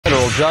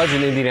judge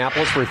in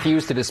Indianapolis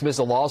refused to dismiss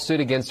a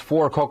lawsuit against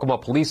 4 Kokomo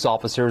police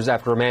officers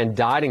after a man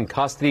died in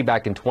custody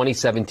back in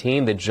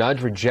 2017. The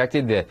judge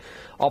rejected the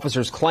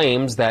officers'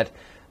 claims that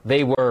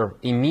they were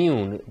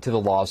immune to the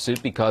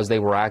lawsuit because they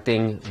were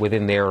acting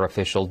within their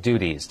official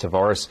duties.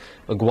 Tavares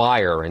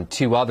McGuire and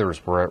 2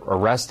 others were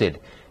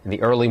arrested in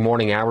the early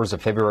morning hours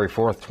of February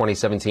 4th,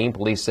 2017.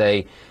 Police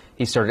say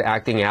he started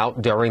acting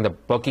out during the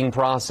booking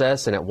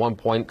process and at one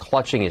point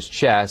clutching his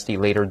chest. He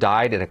later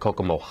died at a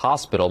Kokomo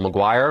hospital.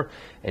 McGuire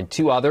and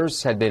 2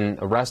 others had been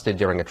arrested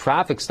during a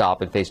traffic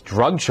stop and faced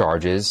drug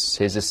charges.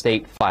 His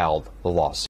estate filed the lawsuit.